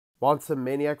Want some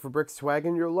Maniac for Bricks swag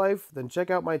in your life? Then check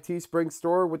out my Teespring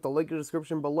store with the link in the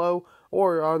description below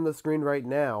or on the screen right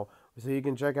now, so you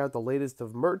can check out the latest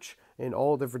of merch in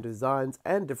all different designs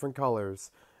and different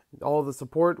colors. All the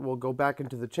support will go back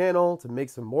into the channel to make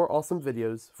some more awesome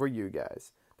videos for you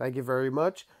guys. Thank you very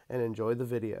much and enjoy the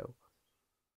video.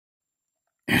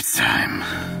 It's time.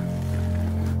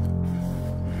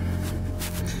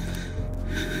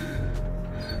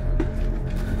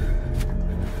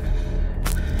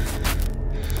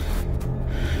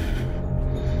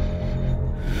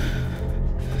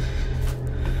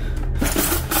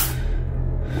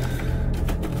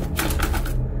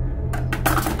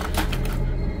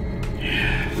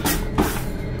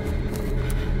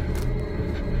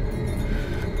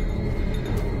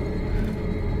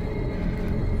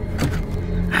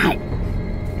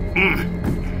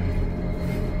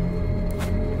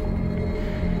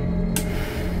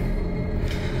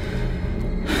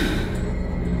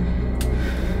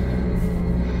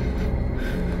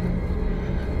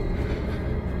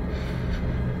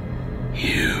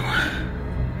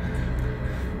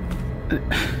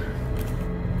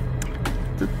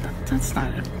 That's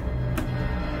not it.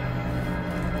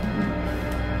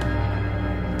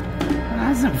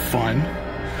 That isn't fun.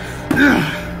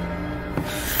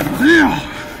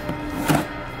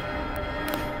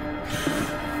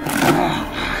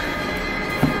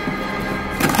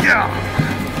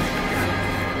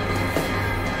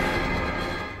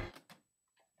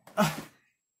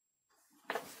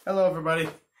 Hello everybody,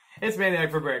 it's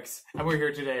Maniac for Bricks, and we're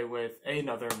here today with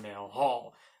another mail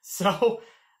haul. So,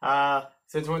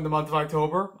 since we're in the month of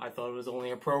October, I thought it was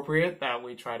only appropriate that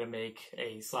we try to make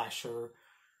a slasher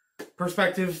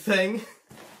perspective thing.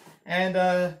 And,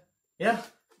 yeah,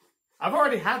 I've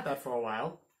already had that for a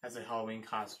while as a Halloween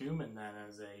costume and then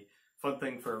as a fun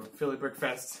thing for Philly Brick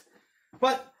Fest.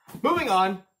 But, moving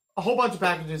on, a whole bunch of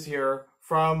packages here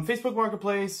from Facebook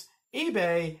Marketplace,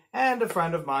 eBay, and a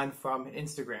friend of mine from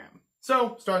Instagram.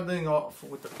 So, starting things off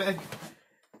with the big.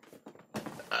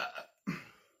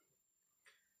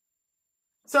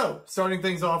 Starting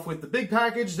things off with the big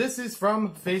package. This is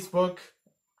from Facebook,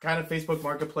 kind of Facebook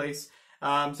Marketplace.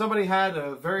 Somebody had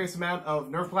a various amount of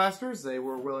Nerf blasters they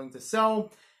were willing to sell,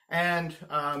 and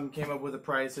came up with the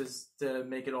prices to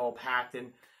make it all packed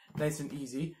and nice and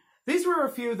easy. These were a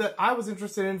few that I was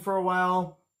interested in for a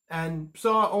while, and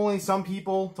saw only some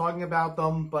people talking about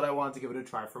them, but I wanted to give it a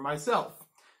try for myself.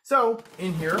 So,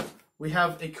 in here, we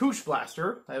have a Koosh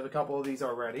blaster. I have a couple of these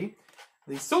already.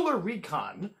 The Solar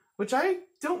Recon, which I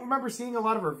don't remember seeing a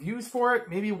lot of reviews for it,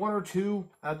 maybe one or two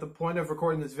at the point of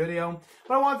recording this video,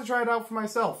 but I wanted to try it out for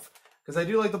myself, because I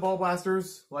do like the ball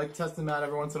blasters, like testing them out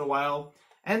every once in a while,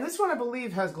 and this one I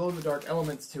believe has glow-in-the-dark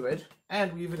elements to it,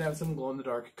 and we even have some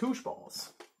glow-in-the-dark Koosh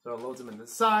balls. So it loads them in the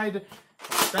side,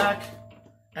 on the back,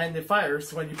 and it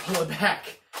fires when you pull it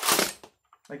back.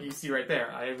 Like you see right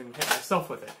there, I even hit myself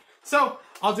with it. So,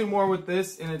 I'll do more with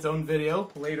this in its own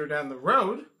video later down the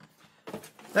road.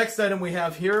 Next item we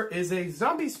have here is a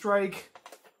Zombie Strike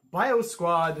Bio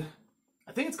Squad.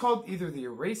 I think it's called either the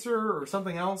Eraser or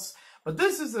something else. But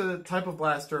this is a type of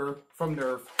blaster from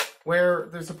Nerf where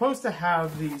they're supposed to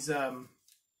have these...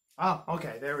 Oh,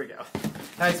 okay, there we go.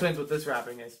 That explains what this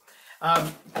wrapping is.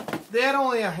 They had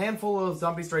only a handful of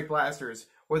Zombie Strike blasters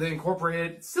where they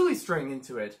incorporated silly string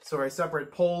into it. So a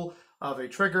separate pole of a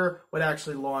trigger would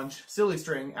actually launch silly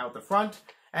string out the front,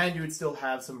 and you would still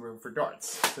have some room for darts.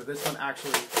 So this one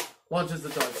actually launches the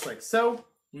darts like so.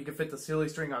 You can fit the silly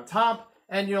string on top,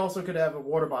 and you also could have a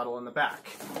water bottle in the back.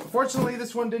 Unfortunately,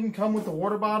 this one didn't come with the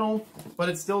water bottle, but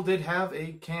it still did have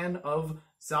a can of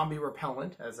zombie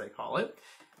repellent, as they call it.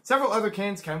 Several other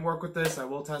cans can work with this. I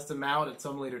will test them out at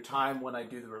some later time when I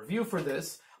do the review for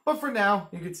this. But for now,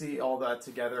 you can see all that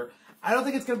together. I don't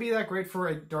think it's going to be that great for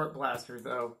a dart blaster,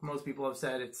 though. Most people have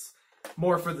said it's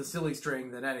more for the silly string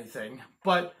than anything.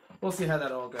 But we'll see how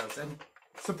that all goes. And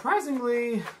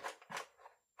surprisingly,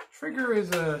 trigger is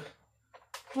a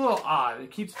little odd. It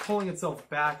keeps pulling itself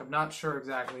back. I'm not sure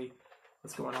exactly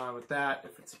what's going on with that,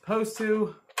 if it's supposed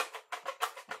to.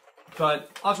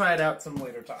 But I'll try it out some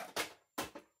later time.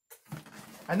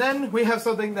 And then we have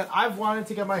something that I've wanted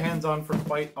to get my hands on for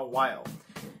quite a while.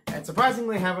 And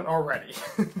surprisingly haven't already.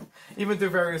 Even through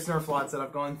various Nerf lots that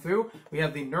I've gone through, we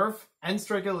have the Nerf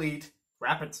N-Strike Elite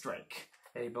Rapid Strike.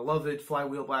 A beloved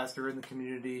flywheel blaster in the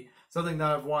community. Something that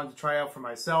I've wanted to try out for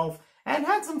myself. And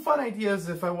had some fun ideas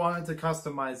if I wanted to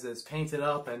customize this, paint it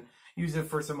up, and use it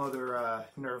for some other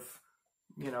Nerf,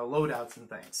 loadouts and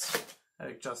things. An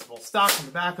adjustable stock in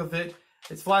the back of it.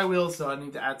 It's flywheel, so I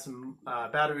need to add some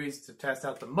batteries to test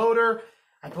out the motor.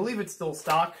 I believe it's still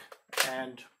stock,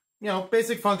 and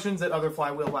basic functions that other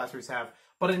flywheel blasters have,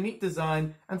 but a neat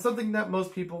design and something that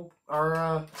most people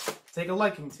are take a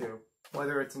liking to,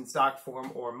 whether it's in stock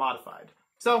form or modified.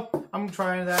 So I'm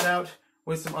trying that out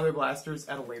with some other blasters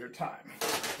at a later time.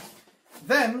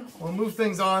 Then we'll move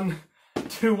things on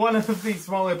to one of the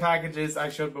smaller packages I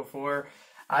showed before.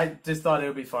 I just thought it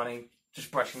would be funny,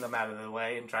 just brushing them out of the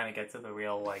way and trying to get to the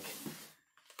real, like,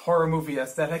 horror movie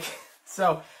aesthetic.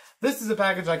 So this is a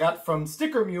package I got from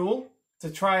Sticker Mule to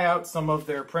try out some of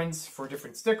their prints for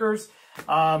different stickers.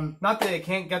 Not that I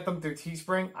can't get them through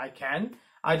Teespring, I can.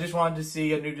 I just wanted to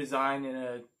see a new design in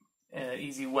an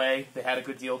easy way. They had a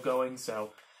good deal going,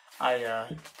 so I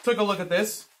took a look at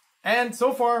this. And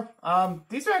so far,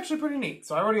 these are actually pretty neat.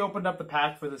 So I already opened up the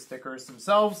pack for the stickers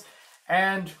themselves,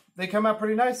 and they come out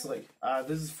pretty nicely.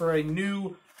 This is for a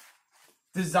new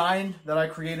design that I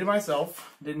created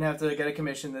myself. Didn't have to get a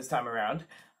commission this time around,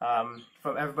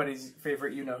 from everybody's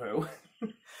favorite you-know-who.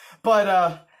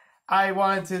 But I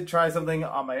wanted to try something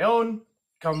on my own,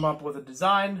 come up with a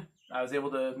design. I was able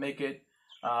to make it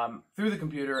through the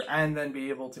computer and then be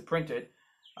able to print it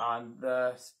on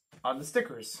the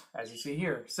stickers, as you see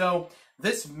here. So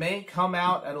this may come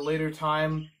out at a later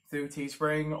time through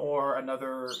Teespring or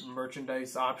another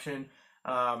merchandise option.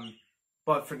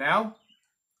 But for now,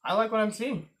 I like what I'm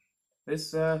seeing.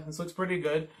 This looks pretty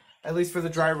good, at least for the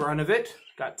dry run of it.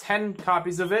 Got 10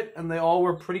 copies of it, and they all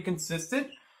were pretty consistent.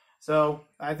 So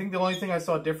I think the only thing I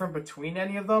saw different between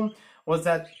any of them was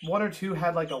that one or two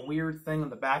had like a weird thing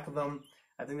on the back of them.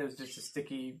 I think it was just a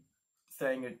sticky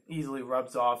thing. It easily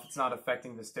rubs off. It's not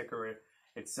affecting the sticker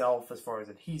itself as far as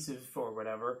adhesive or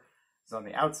whatever is on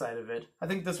the outside of it. I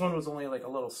think this one was only like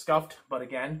a little scuffed, but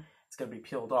again, it's going to be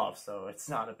peeled off, so it's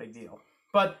not a big deal.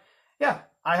 But yeah,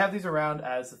 I have these around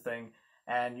as a thing,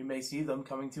 and you may see them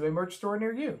coming to a merch store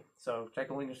near you. So check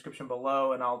the link in the description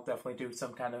below, and I'll definitely do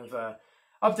some kind of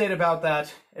update about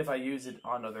that if I use it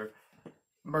on other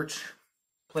merch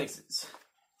places.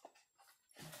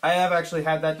 I have actually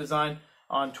had that design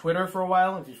on Twitter for a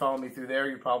while. If you follow me through there,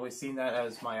 you've probably seen that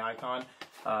as my icon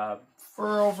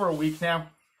for over a week now.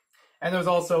 And there's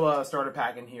also a starter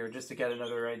pack in here just to get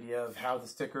another idea of how the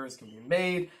stickers can be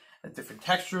made, and different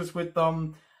textures with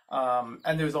them.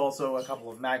 And there's also a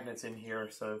couple of magnets in here,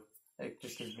 so it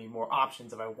just gives me more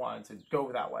options if I wanted to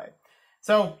go that way.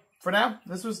 So for now,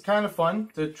 this was kind of fun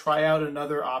to try out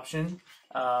another option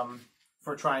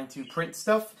for trying to print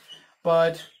stuff,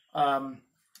 but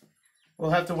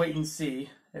we'll have to wait and see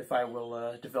if I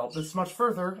will develop this much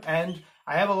further. And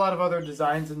I have a lot of other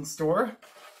designs in store,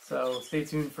 so stay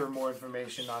tuned for more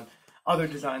information on other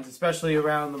designs, especially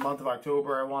around the month of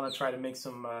October. I want to try to make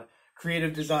some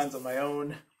creative designs on my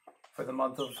own for the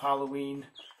month of Halloween,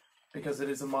 because it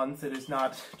is a month. It is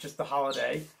not just the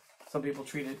holiday. Some people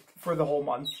treat it for the whole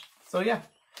month. So yeah,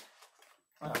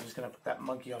 I'm just going to put that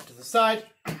monkey off to the side.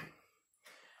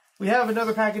 We have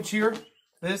another package here.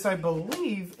 This, I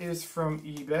believe, is from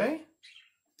eBay,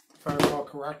 if I recall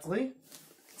correctly.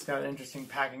 It's got interesting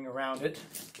packing around it,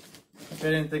 which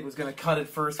I didn't think was going to cut it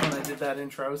first when I did that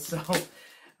intro, so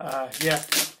yeah.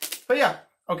 But yeah,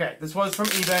 okay, this was from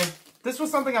eBay. This was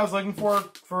something I was looking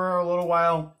for a little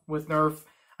while with Nerf.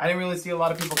 I didn't really see a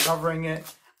lot of people covering it.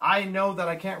 I know that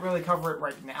I can't really cover it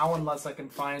right now unless I can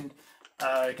find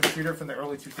a computer from the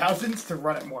early 2000s to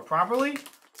run it more properly,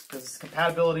 because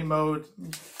compatibility mode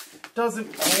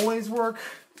doesn't always work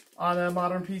on a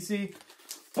modern PC,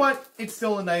 but it's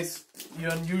still a nice,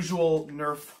 unusual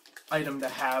Nerf item to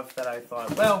have that I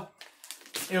thought, well,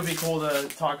 it would be cool to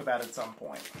talk about at some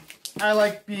point. I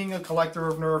like being a collector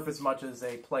of Nerf as much as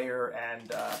a player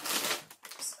and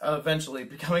eventually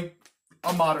becoming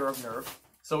a modder of Nerf.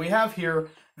 So we have here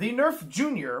the Nerf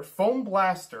Junior Foam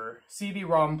Blaster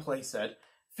CD-ROM playset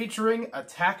featuring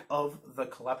Attack of the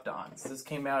Kleptons. This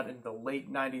came out in the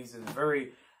late 90s. It's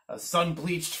very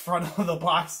sun-bleached front of the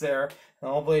box there, and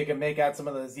hopefully you can make out some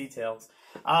of those details.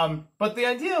 But the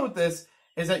idea with this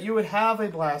is that you would have a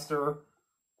blaster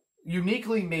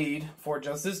uniquely made for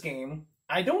just this game.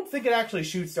 I don't think it actually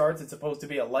shoots darts. It's supposed to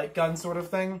be a light gun sort of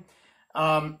thing.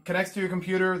 Connects to your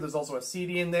computer. There's also a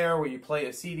CD in there where you play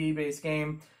a CD-based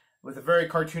game with a very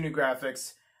cartoony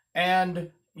graphics, and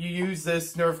you use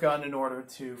this Nerf gun in order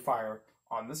to fire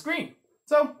on the screen.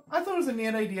 So I thought it was a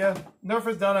neat idea. Nerf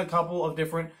has done a couple of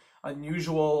different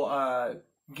unusual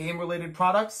game-related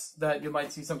products that you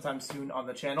might see sometime soon on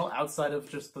the channel outside of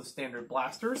just the standard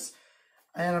blasters.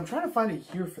 And I'm trying to find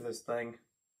a year for this thing.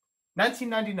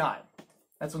 1999.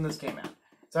 That's when this came out.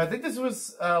 So I think this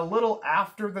was a little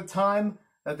after the time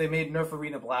that they made Nerf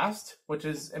Arena Blast, which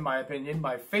is, in my opinion,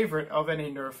 my favorite of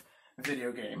any Nerf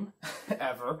video game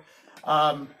ever,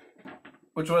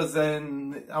 which was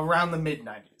in around the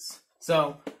mid-90s.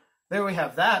 So there we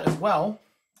have that as well.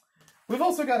 We've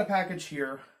also got a package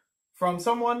here from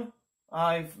someone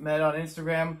I've met on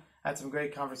Instagram, had some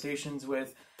great conversations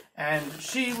with, and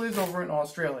she lives over in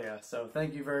Australia. So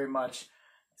thank you very much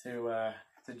to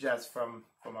Jess from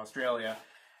Australia.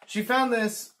 She found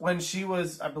this when she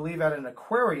was, I believe, at an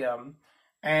aquarium,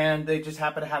 and they just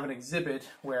happened to have an exhibit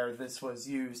where this was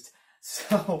used.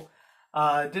 So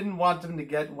didn't want them to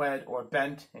get wet or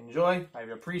bent. Enjoy. I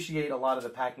appreciate a lot of the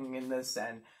packing in this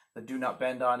and the do not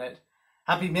bend on it.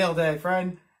 Happy mail day,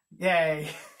 friend. Yay.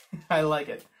 I like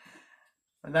it.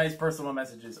 Nice personal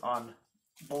messages on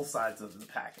both sides of the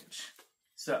package.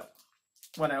 So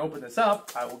when I open this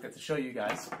up, I will get to show you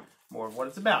guys more of what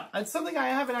it's about. It's something I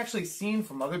haven't actually seen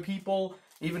from other people,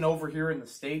 even over here in the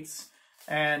States.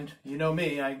 And you know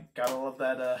me, I gotta love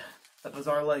that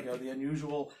bizarre Lego, the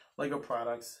unusual Lego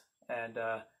products, and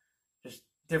just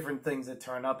different things that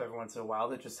turn up every once in a while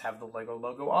that just have the Lego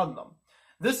logo on them.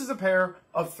 This is a pair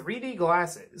of 3D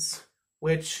glasses,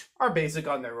 which are basic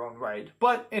on their own right,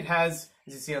 but it has,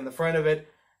 as you see on the front of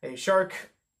it, a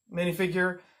shark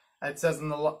minifigure. It says on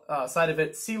the side of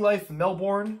it, Sea Life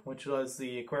Melbourne, which was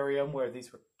the aquarium where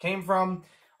these came from.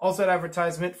 Also an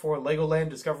advertisement for Legoland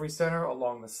Discovery Center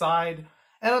along the side.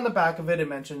 And on the back of it, it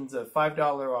mentions a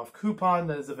 $5 off coupon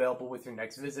that is available with your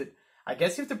next visit. I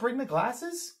guess you have to bring the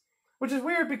glasses? Which is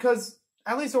weird because,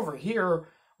 at least over here,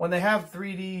 when they have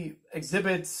 3D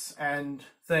exhibits and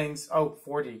things, oh,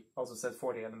 4D, also says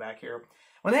 4D on the back here.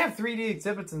 When they have 3D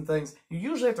exhibits and things, you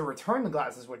usually have to return the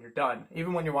glasses when you're done.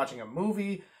 Even when you're watching a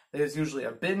movie, there's usually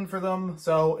a bin for them.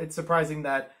 So it's surprising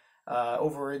that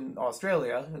over in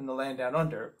Australia, in the land down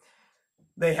under,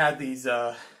 they had these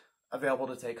available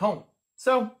to take home.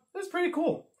 So it's pretty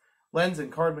cool. Lens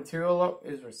and card material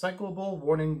is recyclable.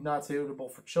 Warning, not suitable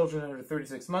for children under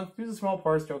 36 months. Use a small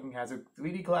parts, joking hazard.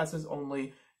 3D glasses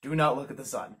only. Do not look at the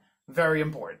sun. Very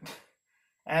important.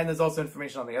 And there's also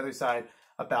information on the other side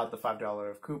about the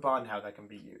 $5 coupon, how that can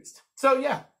be used. So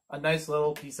yeah, a nice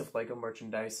little piece of Lego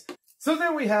merchandise. So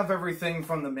there we have everything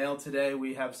from the mail today.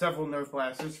 We have several Nerf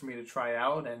blasters for me to try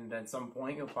out, and at some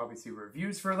point you'll probably see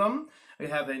reviews for them. We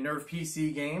have a Nerf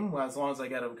PC game. Well, as long as I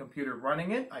get a computer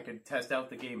running it, I could test out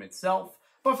the game itself.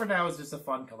 But for now, it's just a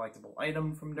fun collectible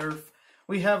item from Nerf.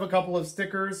 We have a couple of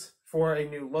stickers for a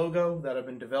new logo that I've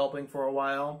been developing for a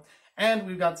while. And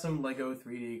we've got some Lego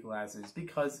 3D glasses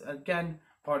because, again,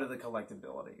 part of the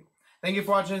collectability. Thank you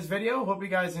for watching this video. Hope you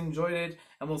guys enjoyed it,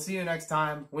 and we'll see you next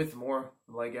time with more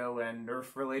Lego and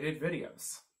Nerf related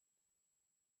videos.